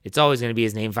is. It's always going to be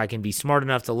his name. If I can be smart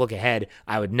enough to look ahead,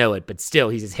 I would know it. But still,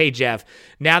 he says, hey, Jeff,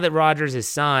 now that Rodgers is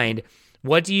signed,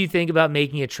 what do you think about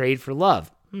making a trade for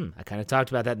Love? I kind of talked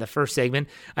about that in the first segment.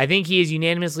 I think he is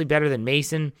unanimously better than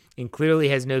Mason and clearly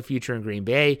has no future in Green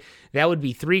Bay. That would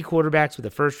be 3 quarterbacks with a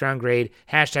first-round grade.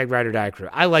 # Ride or Die Crew.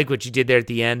 I like what you did there at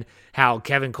the end, how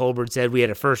Kevin Colbert said we had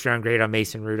a first-round grade on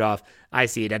Mason Rudolph. I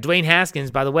see it. Now, Dwayne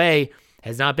Haskins, by the way,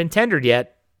 has not been tendered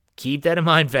yet. Keep that in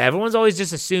mind. Everyone's always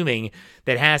just assuming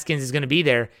that Haskins is going to be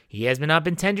there. He has not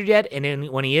been tendered yet, and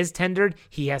when he is tendered,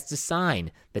 he has to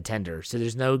sign the tender. So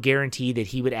there's no guarantee that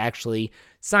he would actually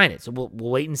sign it. So we'll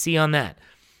wait and see on that.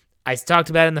 I talked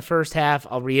about it in the first half.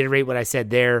 I'll reiterate what I said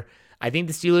there. I think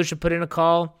the Steelers should put in a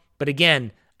call, but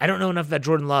again, I don't know enough about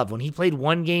Jordan Love. When he played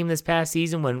one game this past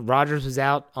season when Rodgers was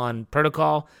out on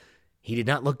protocol, he did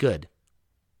not look good.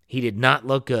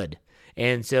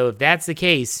 And so if that's the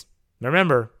case,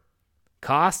 remember,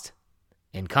 cost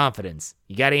and confidence.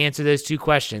 You got to answer those 2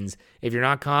 questions. If you're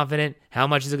not confident, how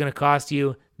much is it going to cost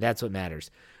you? That's what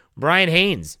matters. Brian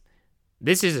Haynes.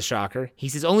 This is a shocker. He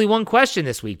says, only one question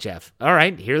this week, Jeff. All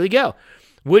right, here we go.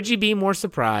 Would you be more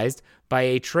surprised by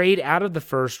a trade out of the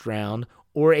first round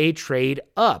or a trade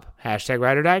up? #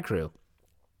 Ride or Die Crew.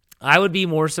 I would be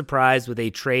more surprised with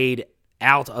a trade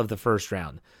out of the first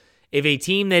round. If a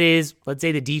team that is, let's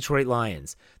say the Detroit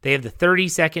Lions, they have the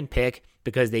 32nd pick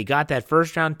because they got that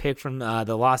first-round pick from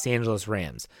the Los Angeles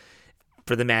Rams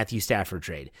for the Matthew Stafford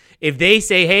trade. If they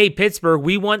say, hey, Pittsburgh,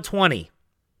 we want 20,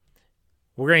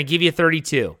 we're going to give you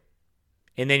 32,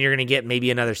 and then you're going to get maybe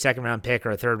another second-round pick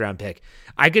or a third-round pick.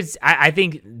 I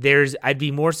think I'd be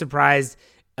more surprised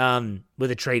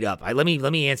with a trade up. Let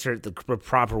me answer it the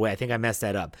proper way. I think I messed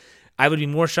that up. I would be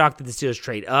more shocked that the Steelers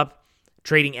trade up.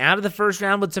 Trading out of the first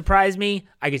round would surprise me.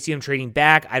 I could see them trading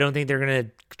back. I don't think they're going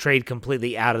to trade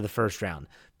completely out of the first round.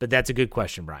 But that's a good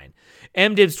question, Brian.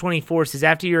 MDibs24 says,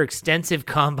 after your extensive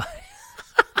combine...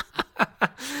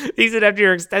 He said, after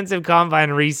your extensive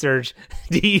combine research,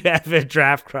 do you have a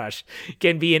draft crush?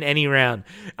 Can be in any round.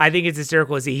 I think it's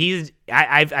hysterical. See,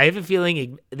 I have a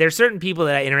feeling there's certain people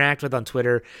that I interact with on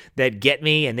Twitter that get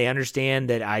me and they understand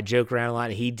that I joke around a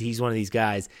lot. He's one of these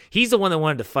guys. He's the one that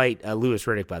wanted to fight Louis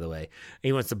Riddick, by the way.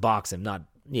 He wants to box him.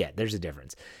 There's a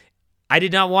difference. I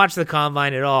did not watch the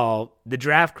combine at all. The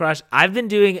draft crush, I've been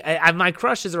doing, my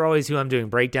crushes are always who I'm doing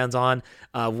breakdowns on.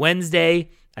 Wednesday,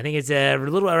 I think it's a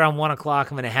little around 1 o'clock.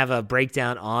 I'm going to have a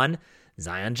breakdown on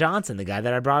Zion Johnson, the guy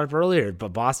that I brought up earlier,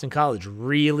 but Boston College.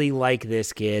 Really like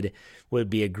this kid. Would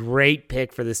be a great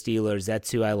pick for the Steelers.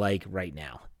 That's who I like right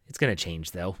now. It's going to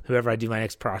change, though, whoever I do my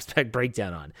next prospect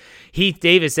breakdown on. Heath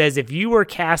Davis says, if you were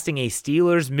casting a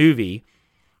Steelers movie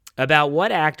about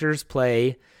what actors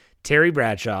play Terry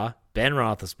Bradshaw, Ben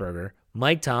Roethlisberger,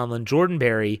 Mike Tomlin, Jordan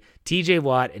Berry, TJ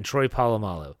Watt, and Troy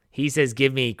Polamalu. He says,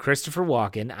 give me Christopher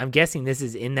Walken. I'm guessing this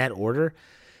is in that order.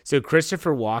 So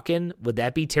Christopher Walken, would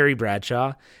that be Terry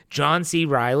Bradshaw? John C.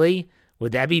 Reilly,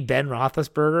 would that be Ben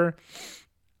Roethlisberger?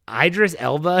 Idris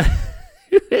Elba,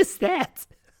 who is that?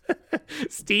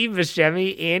 Steve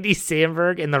Buscemi, Andy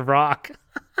Samberg, and The Rock.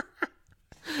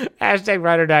 Hashtag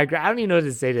ride or die. I don't even know what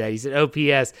to say to that. He said,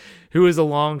 OPS, who is a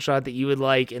long shot that you would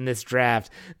like in this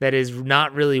draft that is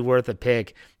not really worth a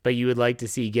pick, but you would like to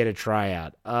see get a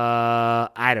tryout?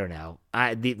 I don't know.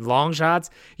 The long shots,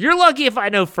 you're lucky if I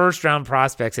know first round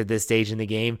prospects at this stage in the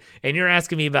game, and you're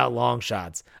asking me about long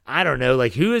shots. I don't know.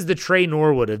 Like, who is the Trey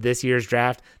Norwood of this year's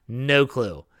draft? No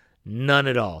clue. None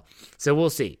at all. So we'll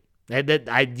see.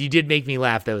 You did make me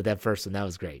laugh, though, with that first one. That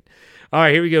was great. All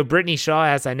right, here we go. Brittany Shaw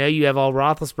asks, I know you have all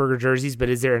Roethlisberger jerseys, but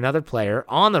is there another player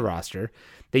on the roster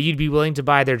that you'd be willing to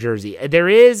buy their jersey? There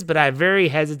is, but I'm very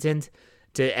hesitant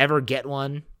to ever get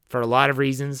one for a lot of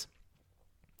reasons.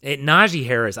 Najee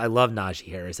Harris, I love Najee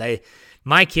Harris.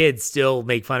 My kids still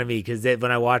make fun of me because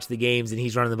when I watch the games and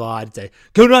he's running the ball, I'd say,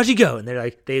 go Najee, go. And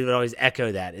they would always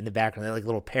echo that in the background. They're like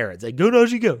little parrots. Like, go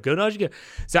Najee, go. Go Najee, go.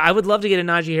 So I would love to get a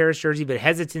Najee Harris jersey, but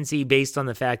hesitancy based on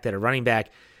the fact that a running back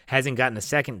hasn't gotten a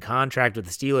second contract with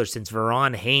the Steelers since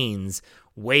Verron Haynes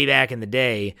way back in the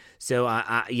day. So,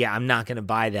 I'm not going to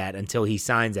buy that until he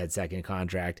signs that second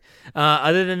contract.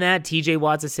 Other than that, TJ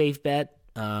Watt's a safe bet.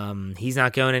 He's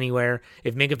not going anywhere.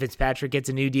 If Minkah Fitzpatrick gets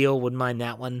a new deal, wouldn't mind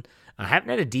that one. I haven't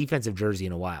had a defensive jersey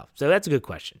in a while, so that's a good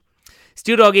question.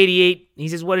 SteelDog88, he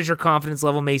says, what is your confidence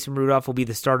level Mason Rudolph will be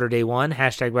the starter day one?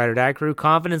 Hashtag ride or die crew.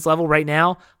 Confidence level right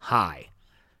now, high.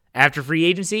 After free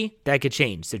agency, that could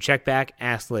change, so check back,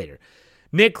 ask later.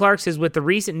 Nick Clark says, with the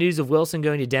recent news of Wilson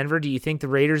going to Denver, do you think the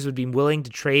Raiders would be willing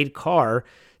to trade Carr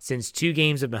since 2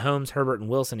 games of Mahomes, Herbert, and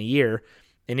Wilson a year?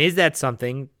 And is that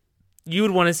something you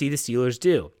would want to see the Steelers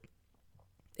do?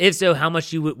 If so, how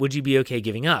much would you be okay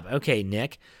giving up? Okay,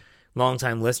 Nick,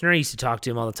 longtime listener. I used to talk to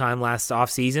him all the time last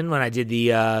offseason when I did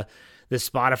the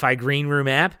Spotify Green Room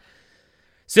app.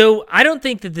 So I don't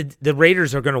think that the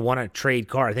Raiders are going to want to trade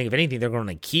Carr. I think, if anything, they're going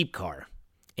to keep Carr.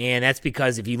 And that's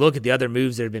because if you look at the other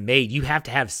moves that have been made, you have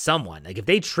to have someone. Like, if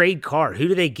they trade Carr, who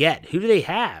do they get? Who do they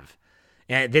have?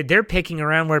 And they're picking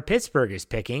around where Pittsburgh is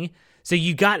picking. So who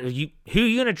are you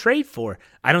going to trade for?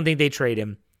 I don't think they trade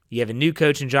him. You have a new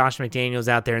coach in Josh McDaniels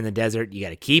out there in the desert. You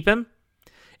got to keep him.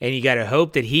 And you got to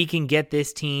hope that he can get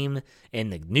this team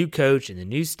and the new coach and the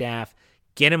new staff,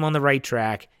 get him on the right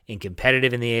track and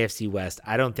competitive in the AFC West.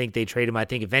 I don't think they trade him. I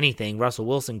think, if anything, Russell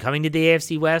Wilson coming to the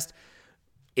AFC West,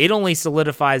 it only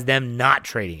solidifies them not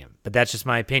trading him. But that's just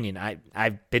my opinion.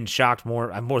 I've been shocked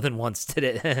more than once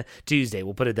today, Tuesday.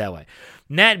 We'll put it that way.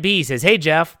 Nat B says, hey,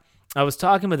 Jeff, I was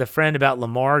talking with a friend about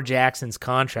Lamar Jackson's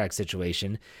contract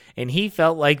situation, and he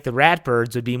felt like the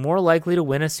Ratbirds would be more likely to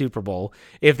win a Super Bowl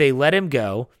if they let him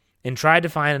go and tried to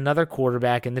find another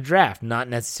quarterback in the draft, not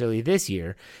necessarily this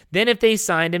year, than if they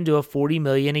signed him to a $40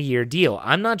 million a year deal.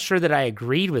 I'm not sure that I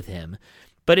agreed with him,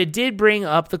 but it did bring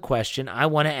up the question I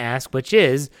want to ask, which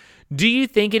is, do you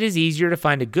think it is easier to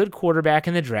find a good quarterback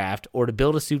in the draft or to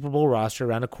build a Super Bowl roster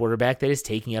around a quarterback that is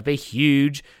taking up a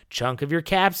huge chunk of your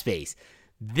cap space?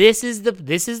 This is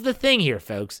the thing here,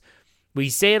 folks. We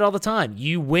say it all the time.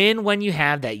 You win when you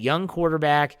have that young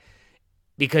quarterback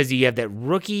because you have that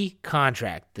rookie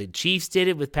contract. The Chiefs did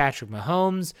it with Patrick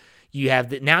Mahomes.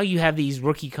 Now you have these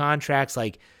rookie contracts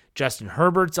like Justin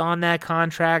Herbert's on that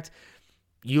contract.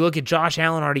 You look at Josh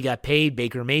Allen, already got paid.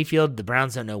 Baker Mayfield, the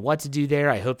Browns don't know what to do there.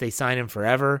 I hope they sign him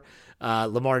forever.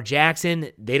 Lamar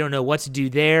Jackson, they don't know what to do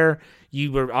there.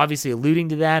 You were obviously alluding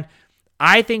to that.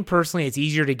 I think personally it's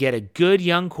easier to get a good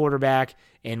young quarterback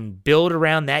and build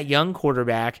around that young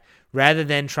quarterback rather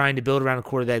than trying to build around a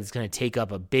quarterback that's going to take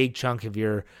up a big chunk of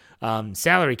your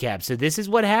salary cap. So this is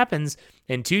what happens,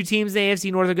 and 2 teams in the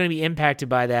AFC North are going to be impacted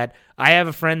by that. I have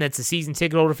a friend that's a season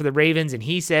ticket holder for the Ravens, and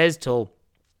he says till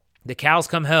the cows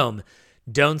come home,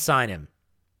 don't sign him.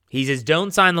 He says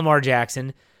don't sign Lamar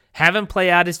Jackson. Have him play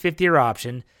out his 5th-year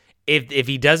option. If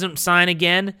he doesn't sign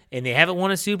again and they haven't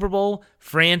won a Super Bowl,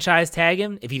 franchise tag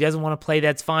him. If he doesn't want to play,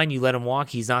 that's fine. You let him walk.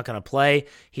 He's not going to play.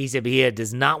 He said he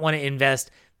does not want to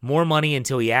invest more money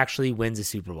until he actually wins a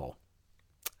Super Bowl.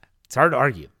 It's hard to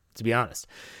argue, to be honest.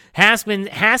 Haskins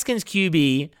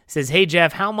QB says, hey,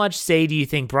 Jeff, how much say do you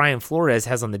think Brian Flores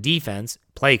has on the defense,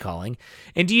 play calling,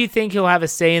 and do you think he'll have a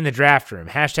say in the draft room?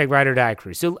 Hashtag ride or die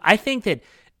crew. So I think that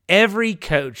every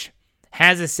coach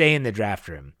has a say in the draft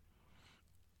room.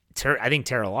 I think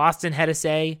Terrell Austin had a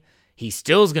say. He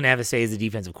still is going to have a say as the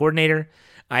defensive coordinator.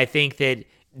 I think that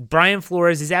Brian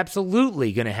Flores is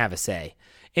absolutely going to have a say.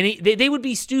 And they would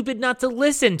be stupid not to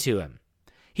listen to him.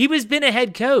 He was been a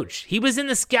head coach. He was in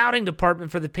the scouting department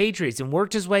for the Patriots and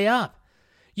worked his way up.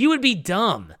 You would be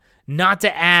dumb not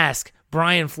to ask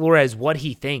Brian Flores what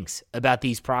he thinks about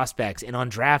these prospects. And on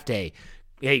draft day,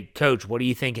 hey, coach, what are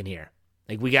you thinking here?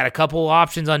 Like, we got a couple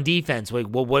options on defense. Like,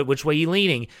 well, which way are you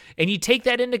leaning? And you take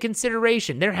that into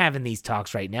consideration. They're having these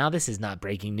talks right now. This is not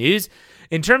breaking news.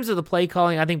 In terms of the play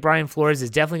calling, I think Brian Flores is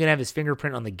definitely going to have his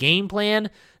fingerprint on the game plan,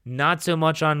 not so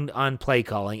much on play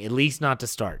calling, at least not to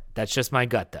start. That's just my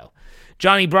gut, though.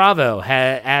 Johnny Bravo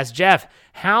asked Jeff,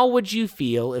 how would you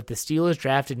feel if the Steelers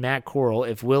drafted Matt Corral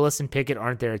if Willis and Pickett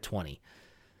aren't there at 20?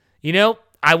 You know,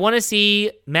 I want to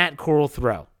see Matt Corral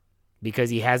throw because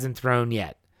he hasn't thrown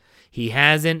yet. He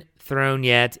hasn't thrown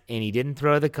yet, and he didn't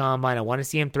throw at the Combine. I want to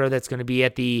see him throw. That's going to be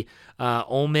at the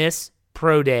Ole Miss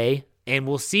Pro Day, and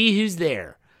we'll see who's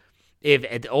there. If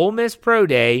at the Ole Miss Pro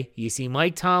Day you see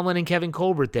Mike Tomlin and Kevin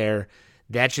Colbert there,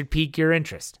 that should pique your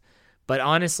interest. But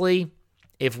honestly,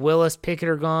 if Willis, Pickett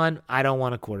are gone, I don't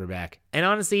want a quarterback. And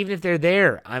honestly, even if they're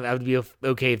there, I would be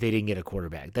okay if they didn't get a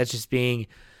quarterback. That's just being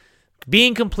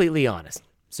completely honest.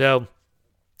 So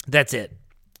that's it.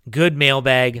 Good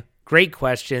mailbag. Great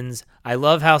questions. I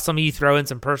love how some of you throw in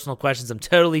some personal questions. I'm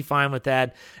totally fine with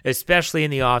that, especially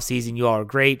in the offseason. You all are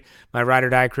great. My Ride or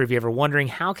Die crew, if you're ever wondering,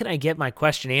 how can I get my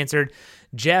question answered?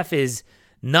 Jeff is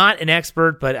not an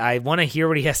expert, but I want to hear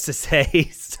what he has to say.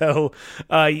 So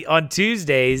on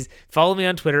Tuesdays, follow me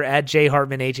on Twitter at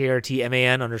jhartman,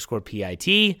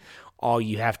 HARTMAN_PIT. All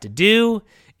you have to do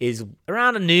is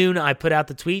around noon, I put out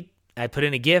the tweet. I put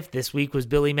in a GIF. This week was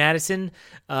Billy Madison,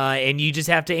 and you just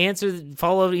have to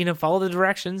follow the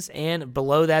directions. And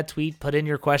below that tweet, put in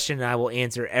your question, and I will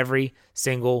answer every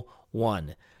single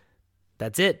one.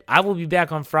 That's it. I will be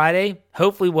back on Friday.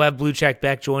 Hopefully, we'll have Blue Check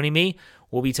Beck joining me.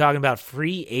 We'll be talking about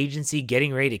free agency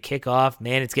getting ready to kick off.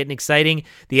 Man, it's getting exciting.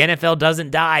 The NFL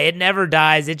doesn't die. It never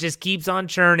dies. It just keeps on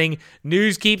churning.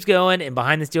 News keeps going, and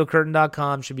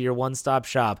BehindTheSteelCurtain.com should be your one-stop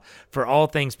shop for all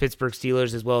things Pittsburgh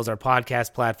Steelers, as well as our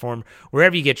podcast platform.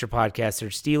 Wherever you get your podcasts,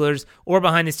 search Steelers or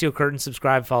Behind the Steel Curtain.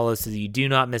 Subscribe, follow so that you do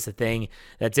not miss a thing.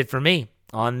 That's it for me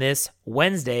on this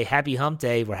Wednesday. Happy Hump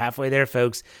Day. We're halfway there,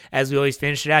 folks. As we always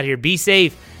finish it out here, be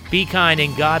safe, be kind,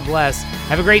 and God bless.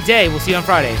 Have a great day. We'll see you on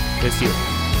Friday. Go Steelers.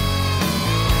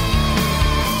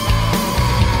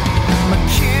 My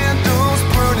candles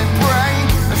burning bright.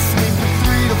 I sleep for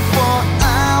 3 to 4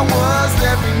 hours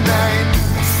every night.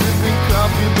 Sipping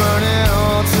coffee, burning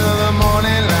all till the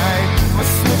morning light. My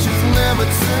switch is never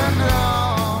turned off.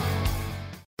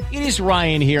 It is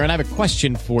Ryan here, and I have a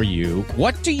question for you.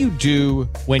 What do you do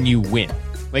when you win?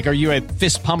 Like, are you a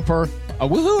fist pumper, a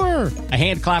woo-hooer, a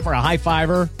hand clapper, a high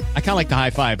fiver? I kind of like the high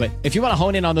five, but if you want to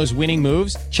hone in on those winning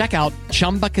moves, check out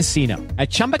Chumba Casino. At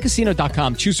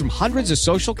ChumbaCasino.com, choose from hundreds of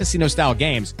social casino-style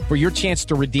games for your chance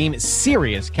to redeem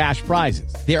serious cash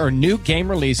prizes. There are new game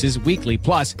releases weekly,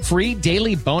 plus free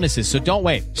daily bonuses, so don't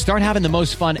wait. Start having the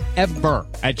most fun ever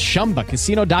at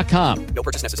ChumbaCasino.com. No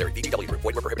purchase necessary. VGW Group.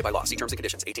 Void where prohibited by law. See terms and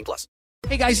conditions. 18+.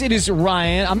 Hey guys, it is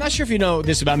Ryan. I'm not sure if you know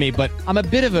this about me, but I'm a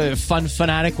bit of a fun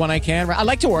fanatic when I can. I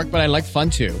like to work, but I like fun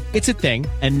too. It's a thing.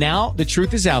 And now the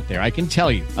truth is out there. I can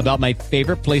tell you about my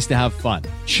favorite place to have fun.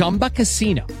 Chumba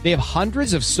Casino. They have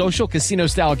hundreds of social casino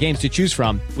style games to choose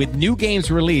from with new games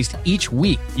released each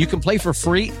week. You can play for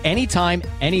free anytime,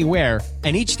 anywhere.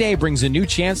 And each day brings a new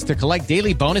chance to collect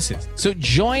daily bonuses. So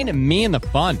join me in the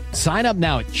fun. Sign up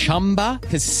now at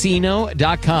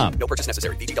ChumbaCasino.com. No purchase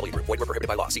necessary. VGW Group. Void where prohibited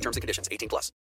by law. See terms and conditions. 18+.